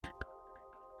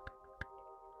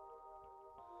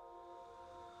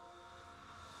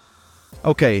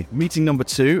Okay, meeting number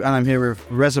 2, and I'm here with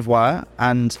Reservoir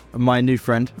and my new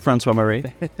friend, François-Marie.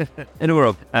 Hello,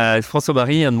 Rob.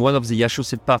 François-Marie, and one of the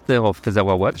associate partners of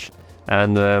Reservoir Watch.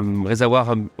 And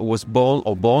Reservoir was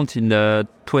born in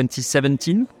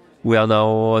 2017. We are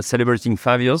now celebrating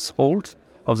 5 years old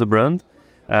of the brand.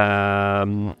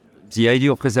 The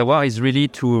idea of Reservoir is really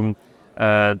to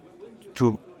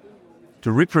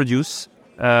reproduce,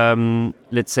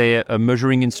 let's say, a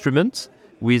measuring instrument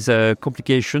with a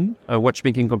complication, a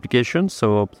watchmaking complication,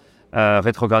 so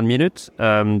retrograde minute,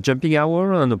 jumping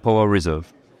hour, and a power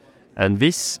reserve. And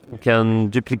this can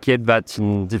duplicate that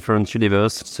in different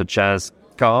universes, such as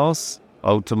cars,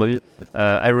 automobile,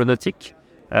 aeronautic,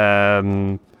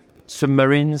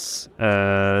 submarines,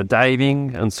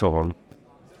 diving, and so on.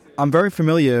 I'm very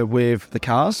familiar with the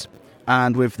cars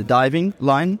and with the diving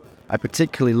line. I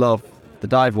particularly love the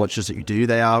dive watches that you do.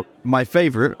 They are my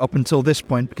favorite up until this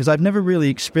point because I've never really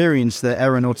experienced the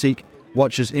aeronautic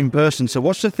watches in person. So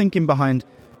what's the thinking behind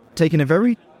taking a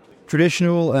very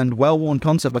traditional and well-worn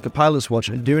concept like a pilot's watch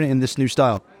and doing it in this new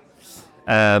style?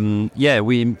 It's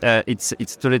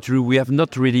totally true. We have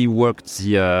not really worked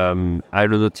the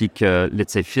aeronautic,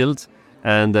 let's say, field.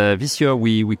 And this year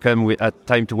we come at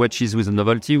Time to Watches with a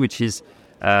novelty, which is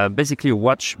basically a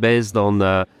watch based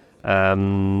on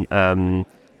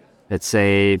let's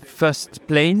say, first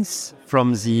planes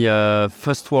from the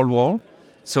First World War.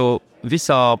 So these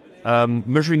are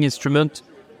measuring instruments,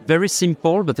 very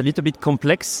simple but a little bit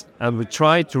complex. And we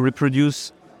try to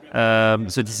reproduce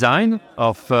the design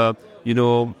of,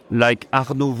 like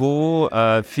Art Nouveau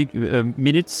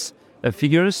minutes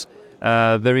figures.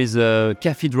 There is a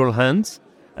cathedral hand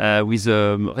with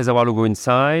a Reservoir logo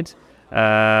inside.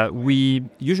 We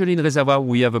usually in Reservoir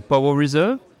we have a power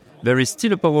reserve. There is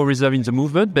still a power reserve in the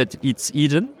movement, but it's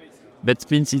hidden.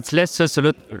 That means it lets us a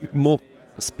lot more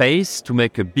space to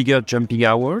make a bigger jumping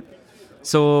hour.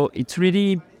 So it's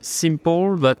really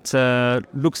simple, but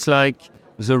looks like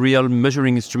the real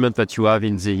measuring instrument that you have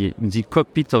in the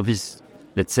cockpit of this,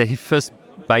 let's say, first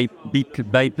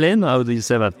biplane. How do you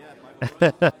say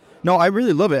that? No, I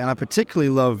really love it, and I particularly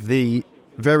love the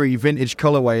very vintage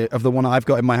colorway of the one I've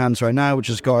got in my hands right now, which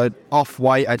has got an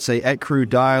off-white, I'd say, ecru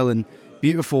dial and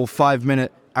beautiful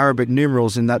 5-minute Arabic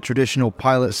numerals in that traditional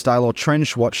pilot style or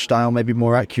trench watch style, maybe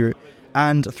more accurate.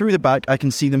 And through the back, I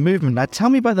can see the movement. Now, tell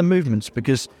me about the movements,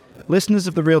 because listeners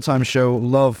of the Real Time Show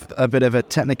love a bit of a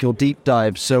technical deep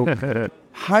dive. So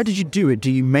how did you do it?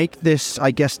 Do you make this, I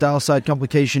guess, dial side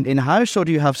complication in-house, or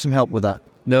do you have some help with that?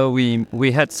 No,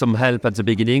 we had some help at the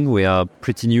beginning. We are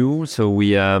pretty new, so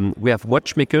we have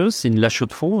watchmakers in La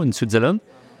Chaux-de-Fonds in Switzerland,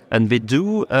 and they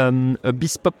do a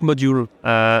bespoke module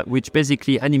which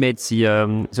basically animates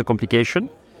the complication.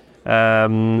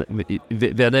 Their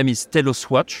name is Telos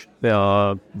Watch. They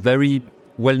are very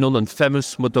well-known and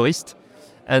famous motorists,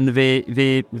 and they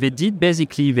did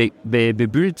basically they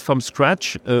built from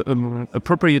scratch a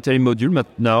proprietary module, but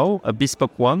now a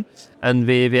bespoke one, and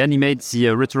they animate the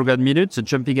retrograde minute, the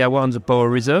jumping hour, and the power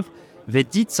reserve. They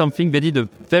did a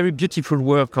very beautiful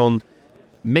work on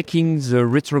making the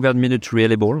retrograde minute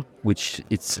reliable, which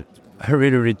it's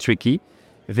really, really tricky.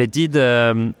 They did.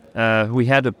 We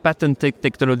had a patented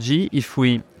technology. If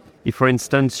for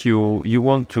instance, you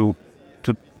want to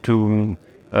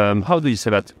how do you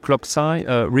say that? Clock side,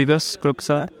 reverse clock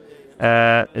side.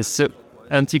 So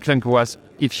anti-clock was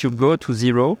if you go to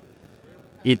 0,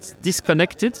 it's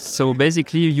disconnected. So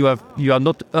basically, you are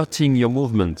not hurting your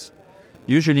movement.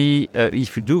 Usually,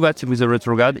 if you do that with a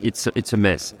retrograde, it's a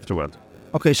mess afterward.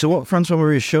 Okay, so what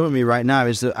François-Marie is showing me right now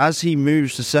is that as he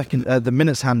moves the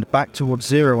minutes hand back towards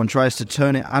 0 and tries to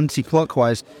turn it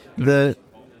anti-clockwise, there's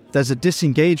a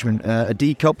disengagement, a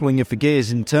decoupling of the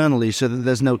gears internally so that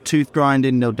there's no tooth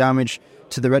grinding, no damage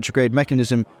to the retrograde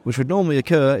mechanism, which would normally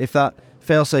occur if that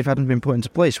failsafe hadn't been put into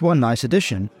place. One nice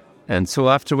addition. And so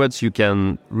afterwards you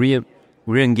can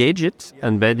re-engage it,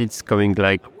 and then it's going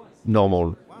like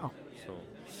normal.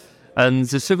 And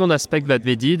the second aspect that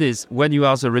they did is when you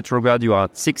are the retrograde, you are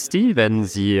at 60, then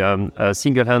the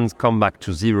single hands come back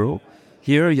to 0.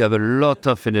 Here you have a lot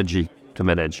of energy to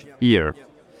manage here.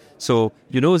 So,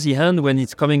 the hand, when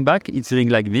it's coming back, it's doing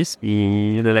like this,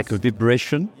 like a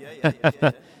vibration.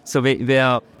 So they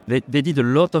did a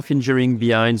lot of engineering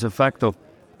behind the fact of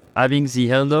having the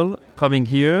handle coming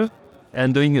here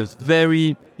and doing a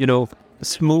very,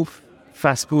 smooth,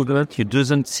 fast movement. You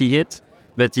doesn't see it,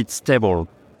 but it's stable.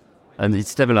 And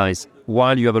it's stabilized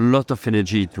while you have a lot of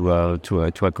energy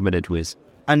to accommodate with.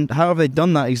 And how have they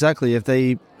done that exactly? Have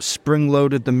they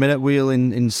spring-loaded the minute wheel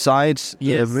inside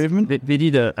the movement? They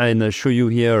did, and I'll show you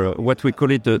here what we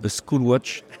call it a school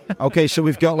watch. Okay, so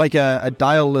we've got like a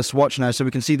dial-less watch now, so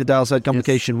we can see the dial-side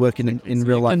complication working in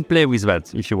real life. You can play with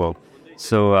that if you want.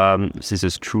 So this is a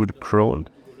screwed crown.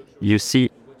 You see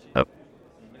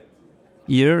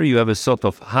here you have a sort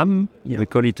of ham. We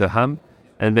call it a ham.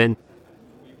 And then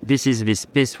this is this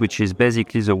piece, which is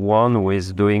basically the one who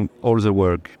is doing all the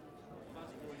work.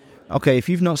 Okay, if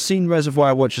you've not seen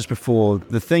Reservoir watches before,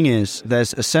 the thing is,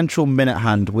 there's a central minute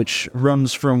hand which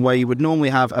runs from where you would normally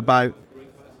have about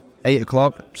 8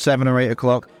 o'clock, 7 or 8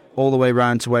 o'clock, all the way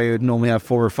around to where you would normally have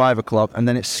 4 or 5 o'clock, and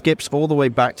then it skips all the way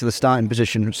back to the starting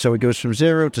position. So it goes from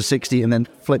 0 to 60 and then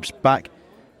flips back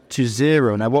to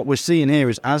 0. Now what we're seeing here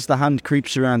is as the hand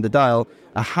creeps around the dial,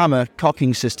 a hammer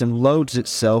cocking system loads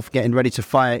itself, getting ready to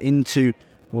fire into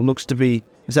what looks to be,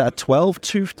 is that a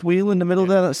 12-toothed wheel in the middle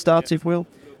there, that startive wheel?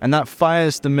 And that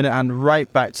fires the minute hand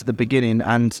right back to the beginning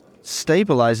and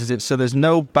stabilizes it so there's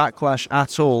no backlash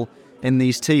at all in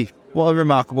these teeth. What a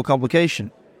remarkable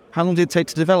complication. How long did it take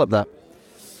to develop that?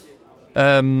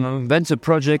 Then the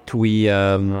project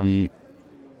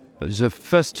the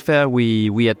first fair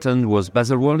we attended was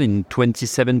Reservoir in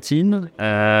 2017.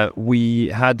 We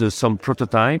had some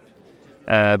prototype,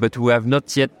 but we have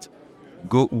not yet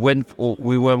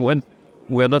we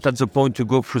were not at the point to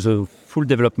go through the full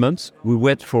development. We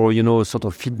wait for sort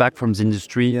of feedback from the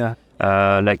industry,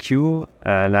 like you,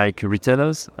 like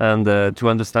retailers, and to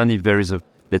understand if there is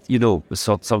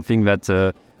something that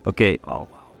the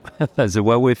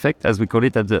wow effect, as we call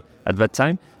it at that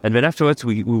time. And then afterwards,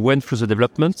 we went through the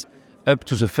development up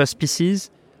to the first pieces.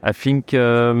 I think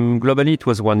globally it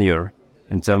was 1 year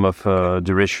in terms of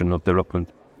duration of development.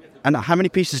 And how many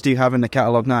pieces do you have in the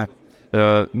catalogue now?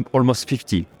 Almost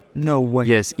 50. No way.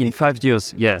 Yes, in 5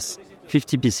 years, yes.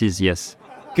 50 pieces, yes.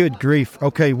 Good grief.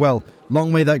 Okay, well,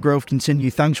 long may that growth continue.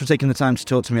 Thanks for taking the time to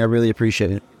talk to me. I really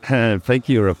appreciate it. Thank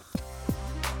you, Rob.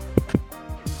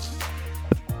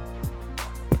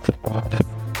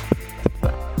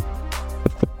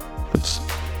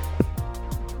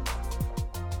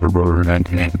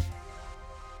 Retrograde.